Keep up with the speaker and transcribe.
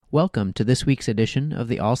Welcome to this week's edition of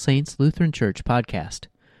the All Saints Lutheran Church podcast.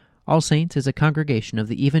 All Saints is a congregation of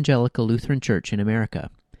the Evangelical Lutheran Church in America.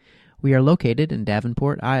 We are located in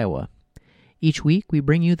Davenport, Iowa. Each week we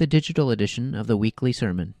bring you the digital edition of the weekly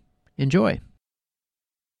sermon. Enjoy!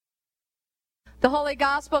 The Holy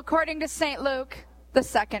Gospel according to St. Luke, the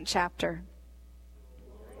 2nd chapter.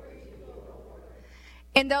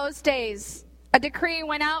 In those days, a decree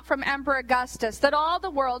went out from Emperor Augustus that all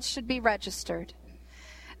the world should be registered.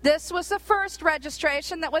 This was the first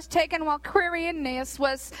registration that was taken while Quirinius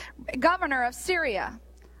was governor of Syria.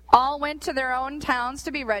 All went to their own towns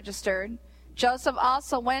to be registered. Joseph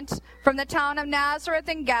also went from the town of Nazareth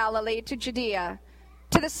in Galilee to Judea,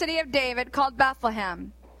 to the city of David called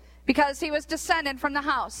Bethlehem, because he was descended from the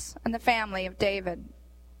house and the family of David.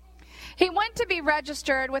 He went to be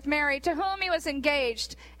registered with Mary, to whom he was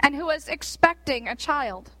engaged, and who was expecting a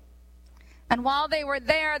child. And while they were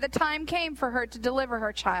there, the time came for her to deliver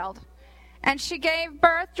her child. And she gave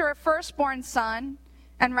birth to her firstborn son,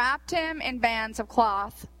 and wrapped him in bands of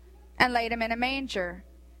cloth, and laid him in a manger,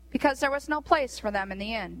 because there was no place for them in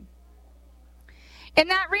the inn. In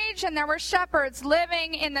that region there were shepherds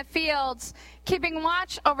living in the fields, keeping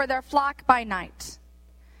watch over their flock by night.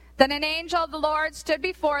 Then an angel of the Lord stood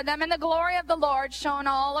before them, and the glory of the Lord shone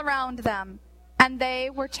all around them, and they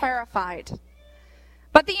were terrified.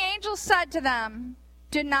 But the angel said to them,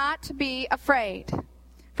 "Do not be afraid.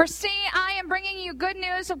 For see, I am bringing you good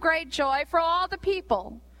news of great joy for all the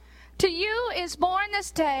people. To you is born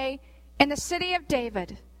this day in the city of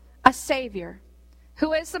David a Savior,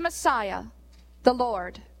 who is the Messiah, the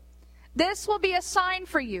Lord. This will be a sign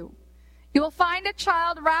for you. You will find a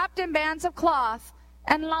child wrapped in bands of cloth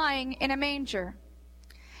and lying in a manger."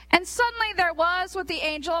 And suddenly there was with the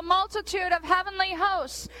angel a multitude of heavenly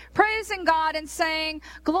hosts, praising God and saying,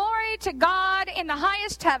 "Glory to God in the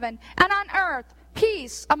highest heaven, and on earth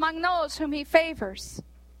peace among those whom he favors."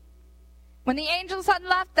 When the angels had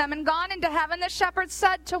left them and gone into heaven, the shepherds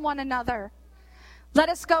said to one another, "Let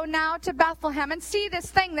us go now to Bethlehem and see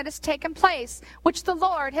this thing that has taken place, which the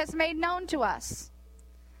Lord has made known to us."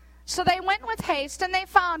 So they went with haste, and they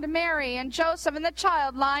found Mary and Joseph and the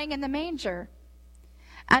child lying in the manger.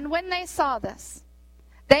 And when they saw this,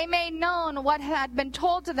 they made known what had been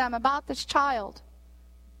told to them about this child.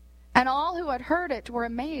 And all who had heard it were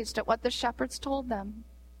amazed at what the shepherds told them.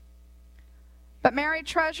 But Mary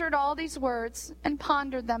treasured all these words and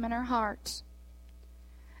pondered them in her heart.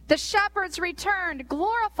 The shepherds returned,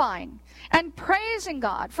 glorifying and praising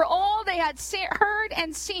God for all they had heard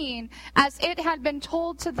and seen as it had been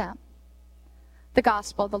told to them. The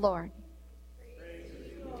Gospel of the Lord.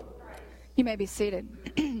 You may be seated.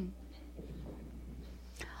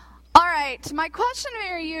 All right, my question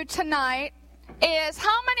for you tonight is,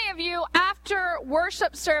 how many of you, after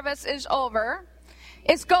worship service is over,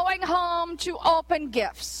 is going home to open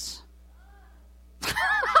gifts?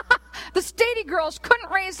 The Stady girls couldn't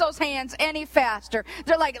raise those hands any faster.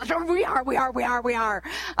 They're like, we are.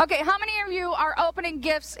 Okay, how many of you are opening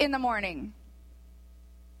gifts in the morning?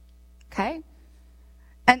 Okay.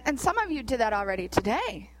 And some of you did that already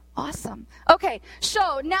today. Awesome. Okay,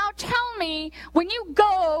 so now tell me, when you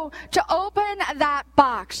go to open that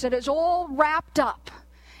box that is all wrapped up,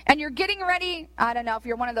 and you're getting ready, I don't know if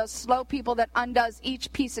you're one of those slow people that undoes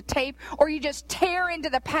each piece of tape, or you just tear into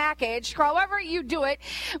the package, however you do it,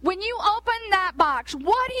 when you open that box,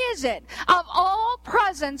 what is it of all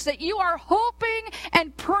presents that you are hoping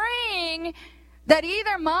and praying that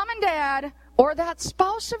either mom and dad or that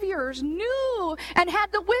spouse of yours knew and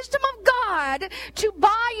had the wisdom of God to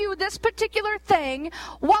buy you this particular thing?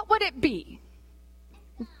 What would it be?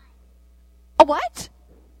 A what?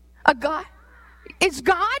 A God? Is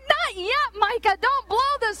God? Not yet, Micah. Don't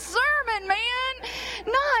blow the sermon, man.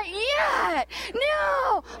 Not yet.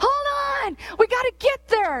 No. Hold on. We got to get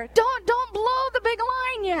there. Don't blow the big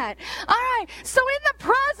line yet. All right. So in the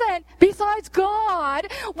present, besides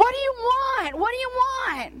God, what do you want? What do you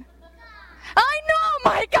want? I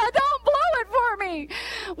know, Micah. Don't blow it for me.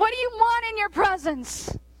 What do you want in your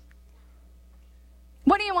presence?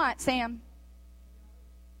 What do you want, Sam?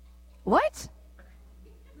 What?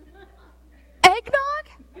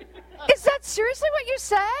 Eggnog? Is that seriously what you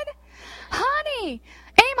said? Honey,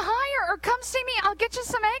 aim higher or come see me. I'll get you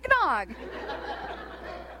some eggnog.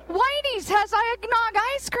 Whitey's has eggnog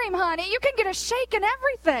ice cream, honey. You can get a shake and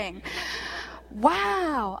everything.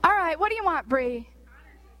 Wow. All right, what do you want, Bree?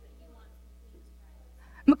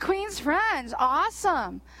 McQueen's Friends.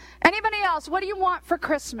 Awesome. Anybody else? What do you want for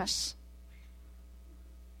Christmas?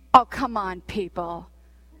 Oh, come on, people.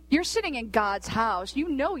 You're sitting in God's house. You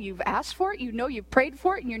know you've asked for it. You know you've prayed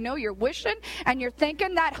for it. And you know you're wishing. And you're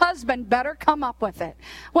thinking that husband better come up with it.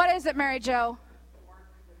 What is it, Mary Jo?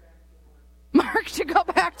 Mark to go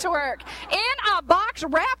back to work. In a box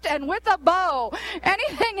wrapped and with a bow.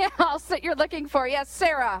 Anything else that you're looking for? Yes,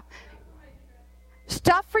 Sarah.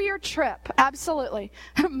 Stuff for your trip. Absolutely.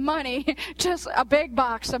 Money. Just a big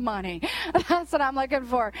box of money. That's what I'm looking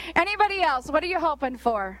for. Anybody else? What are you hoping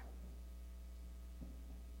for?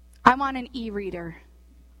 I want an e-reader.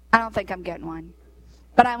 I don't think I'm getting one.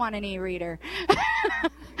 But I want an e-reader.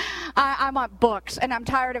 I want books, and I'm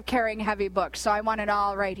tired of carrying heavy books, so I want it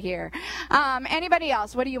all right here. Anybody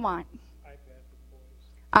else? What do you want?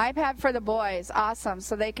 iPad for the boys. Awesome,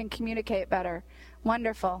 so they can communicate better.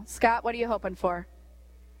 Wonderful. Scott, what are you hoping for?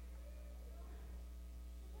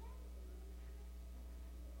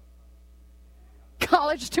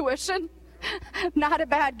 College tuition? Not a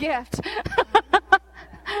bad gift.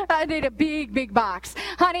 I need a big, big box.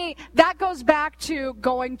 Honey, that goes back to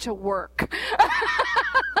going to work.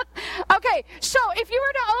 Okay, so if you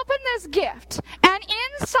were to open this gift, and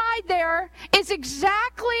inside there is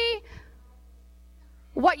exactly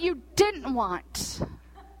what you didn't want,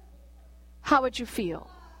 how would you feel?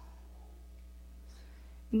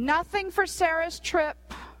 Nothing for Sarah's trip.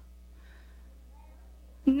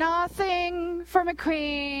 Nothing for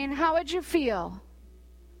McQueen. How would you feel?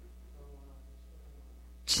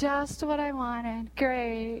 Just what I wanted.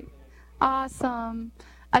 Great. Awesome.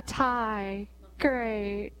 A tie.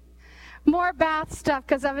 Great. More bath stuff,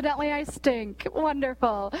 because evidently I stink.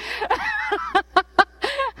 Wonderful.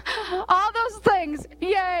 All those things.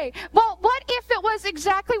 Yay. Well, what if it was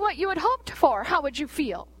exactly what you had hoped for? How would you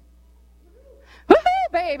feel?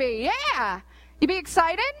 Woohoo, baby. Yeah. You be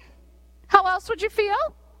excited? How else would you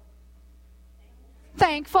feel?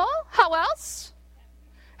 Thankful. How else?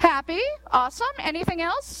 Happy. Awesome. Anything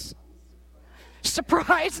else?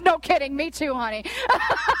 Surprise. No kidding. Me too, honey.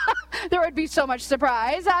 There would be so much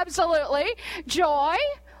surprise. Absolutely. Joy.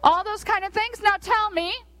 All those kind of things. Now tell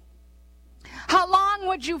me, how long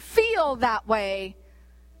would you feel that way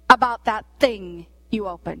about that thing you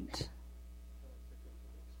opened?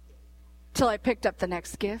 Till I picked up the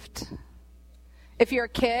next gift. If you're a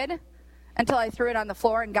kid, until I threw it on the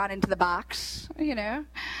floor and got into the box, you know.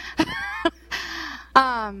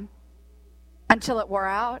 Until it wore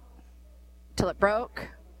out, till it broke,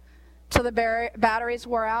 till the batteries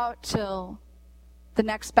wore out, till the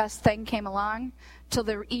next best thing came along, till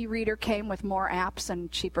the e-reader came with more apps and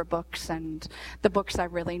cheaper books and the books I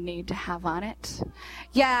really need to have on it.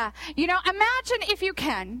 Yeah, you know, imagine if you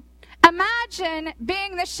can. Imagine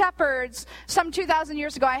being the shepherds some 2,000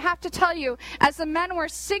 years ago. I have to tell you, as the men were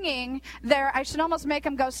singing there, I should almost make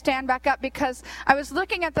them go stand back up, because I was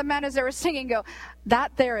looking at the men as they were singing, go,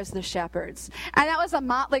 that there is the shepherds. And that was a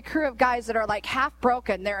motley crew of guys that are like half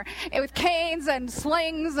broken. They're with canes and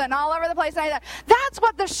slings and all over the place. And I thought, that's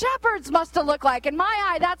what the shepherds must have looked like. In my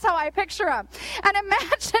eye, that's how I picture them. And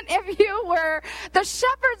imagine if you were the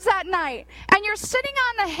shepherds that night, and you're sitting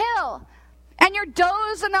on the hill, and you're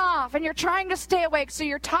dozing off, and you're trying to stay awake, so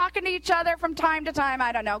you're talking to each other from time to time.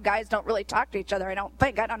 I don't know. Guys don't really talk to each other, I don't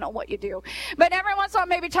think. I don't know what you do. But every once in a while,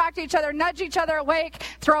 maybe talk to each other, nudge each other awake,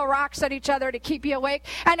 throw rocks at each other to keep you awake.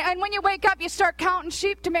 And when you wake up, you start counting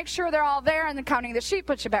sheep to make sure they're all there, and then counting the sheep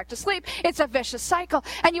puts you back to sleep. It's a vicious cycle.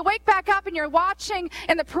 And you wake back up, and you're watching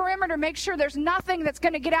in the perimeter, make sure there's nothing that's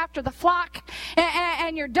going to get after the flock.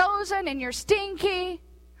 And you're dozing, and you're stinky.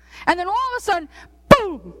 And then all of a sudden,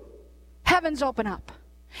 boom! Heavens open up.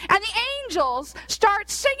 And the angels start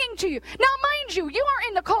singing to you. Now, mind you, you are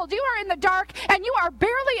in the cold, you are in the dark, and you are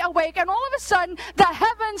barely awake, and all of a sudden, the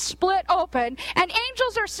heavens split open, and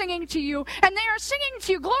angels are singing to you, and they are singing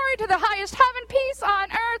to you, glory to the highest heaven, peace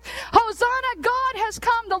on earth, Hosanna, God has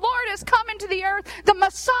come, the Lord has come into the earth, the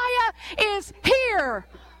Messiah is here.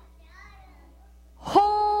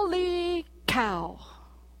 Holy cow.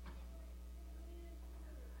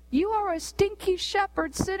 You are a stinky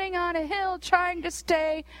shepherd sitting on a hill trying to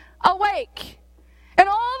stay awake. And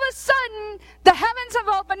all of a sudden, the heavens have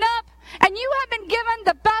opened up, and you have been given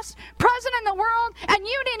the best present in the world, and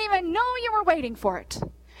you didn't even know you were waiting for it.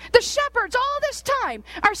 The shepherds all this time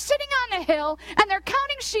are sitting on the hill, and they're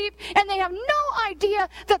counting sheep, and they have no idea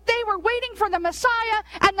that they were waiting for the Messiah,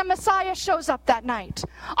 and the Messiah shows up that night.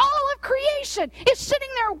 All of creation is sitting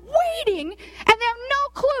there waiting, and they have no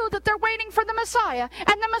clue that they're waiting for the Messiah,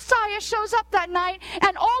 and the Messiah shows up that night,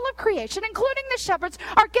 and all of creation, including the shepherds,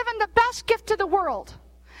 are given the best gift to the world.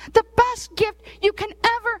 The best gift you can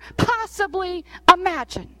ever possibly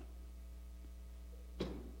imagine.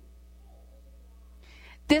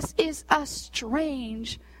 This is a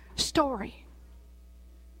strange story.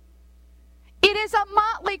 is a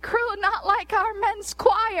motley crew, not like our men's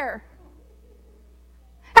choir.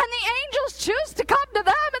 And the angels choose to come to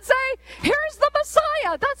them and say, here's the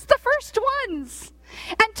Messiah. That's the first ones.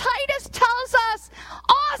 And Titus tells us,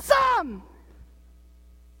 awesome.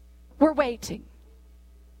 We're waiting.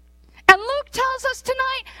 And Luke tells us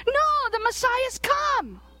tonight, no, the Messiah's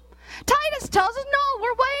come. Titus tells us, no,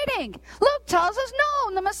 we're waiting. Luke tells us,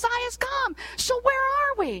 no, the Messiah's come. So where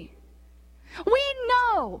are we? We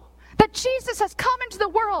know that Jesus has come into the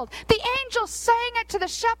world. The angels sang it to the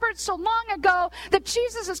shepherds so long ago that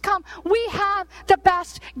Jesus has come. We have the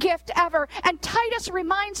best gift ever. And Titus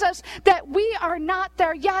reminds us that we are not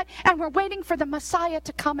there yet, and we're waiting for the Messiah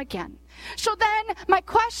to come again. So then, my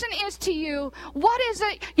question is to you, what is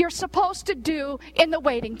it you're supposed to do in the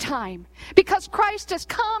waiting time? Because Christ has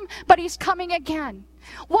come, but he's coming again.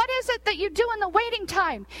 What is it that you do in the waiting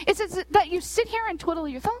time? Is it that you sit here and twiddle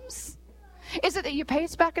your thumbs? Is it that you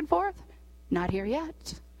pace back and forth? Not here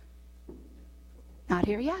yet. Not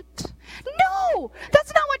here yet. No!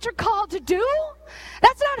 That's not what you're called to do.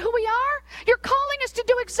 That's not who we are. Your calling is to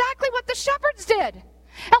do exactly what the shepherds did.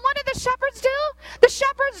 And what did the shepherds do? The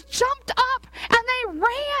shepherds jumped up and they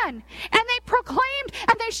ran and they proclaimed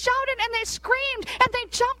and they shouted and they screamed and they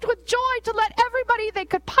jumped with joy to let everybody they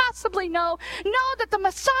could possibly know that the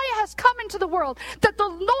Messiah has come into the world, that the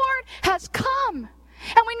Lord has come.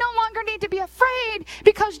 And we no longer need to be afraid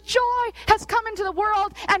because joy has come into the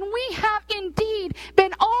world, and we have indeed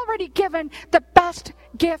been already given the best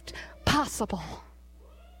gift possible.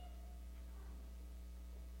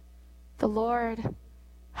 The Lord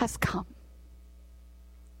has come.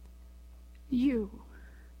 You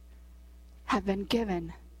have been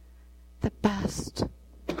given the best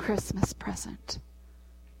Christmas present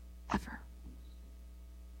ever.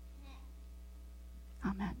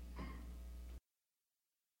 Amen.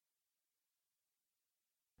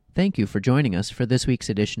 Thank you for joining us for this week's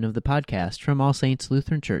edition of the podcast from All Saints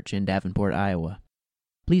Lutheran Church in Davenport, Iowa.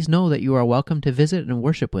 Please know that you are welcome to visit and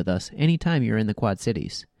worship with us anytime you're in the Quad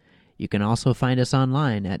Cities. You can also find us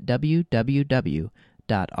online at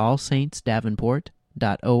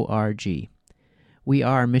www.allsaintsdavenport.org. We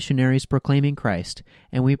are missionaries proclaiming Christ,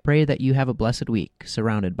 and we pray that you have a blessed week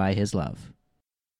surrounded by His love.